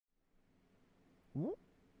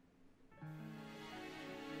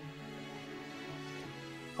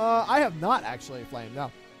I have not actually flamed,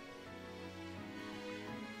 no.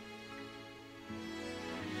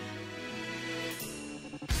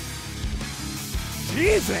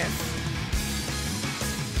 Jesus!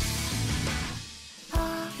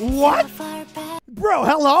 What? Bro,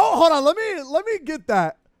 hello? Hold on, let me get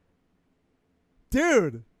that.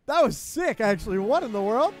 Dude, that was sick actually. What in the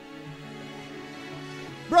world?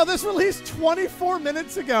 Bro, this released 24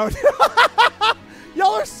 minutes ago.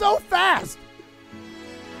 Y'all are so fast.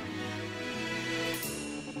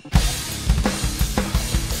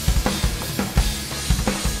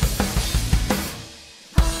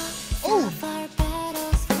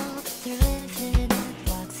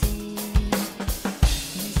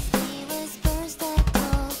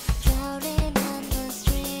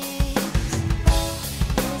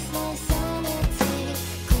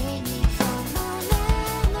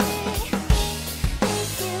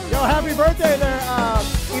 Happy birthday there,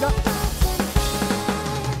 Ina.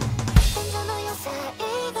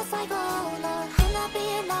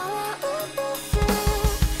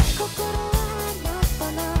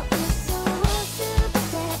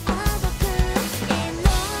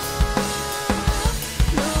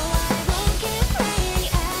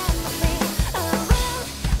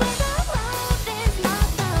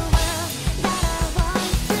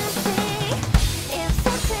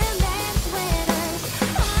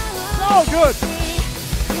 Oh, good.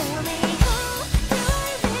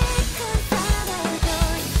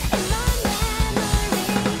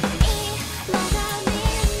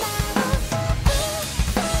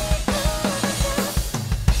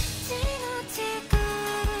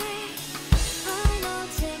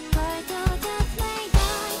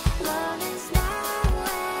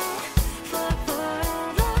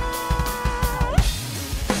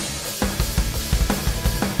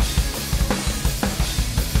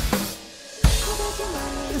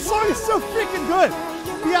 This song is so freaking good.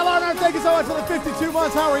 BLR, thank you so much for the 52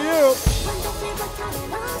 months. How are you?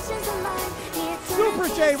 Super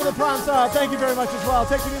Shade with the Prime Sub. Thank you very much as well.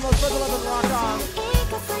 Take the Nemo, spread the love and rock on.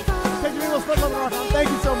 Take the Nemo, spread the love and rock on. Thank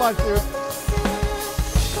you so much, dude.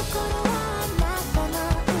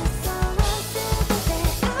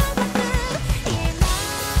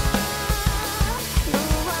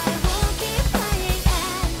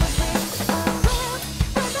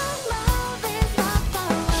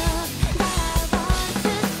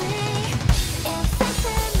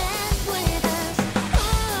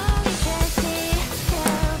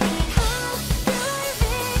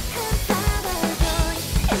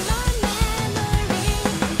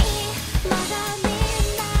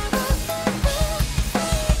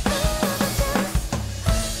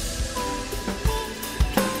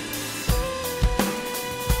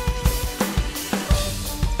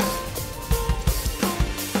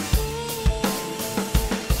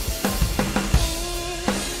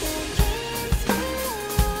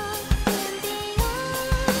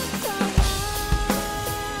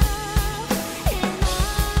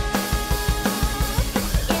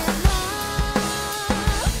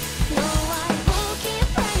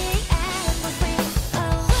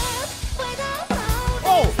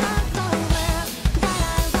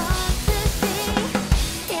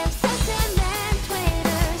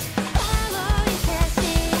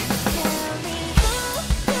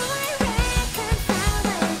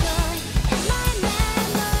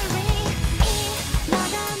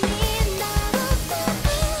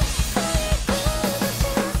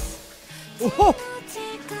 Oh,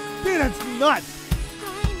 dude, that's nuts.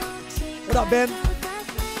 What up, Ben?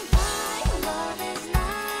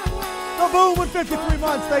 The Boom with 53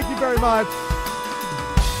 months. Thank you very much.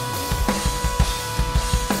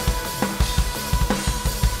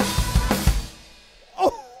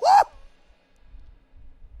 Oh.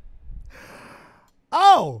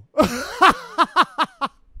 Oh.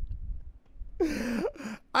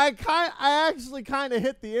 I actually kind of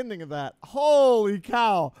hit the ending of that. Holy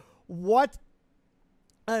cow. What?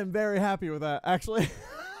 I'm very happy with that, actually.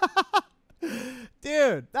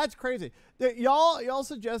 Dude, that's crazy. Y'all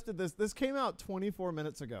suggested this. This came out 24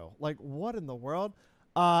 minutes ago. Like, what in the world?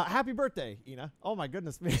 Happy birthday, Ina. Oh, my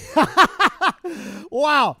goodness me.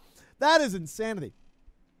 Wow. That is insanity.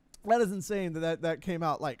 That is insane that came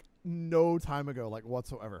out, like, no time ago, like,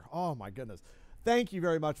 whatsoever. Oh, my goodness. Thank you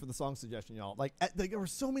very much for the song suggestion, y'all. Like, there were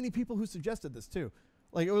so many people who suggested this, too.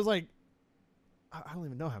 Like, it was like, I don't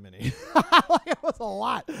even know how many. Like, it was a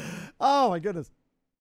lot. Oh, my goodness.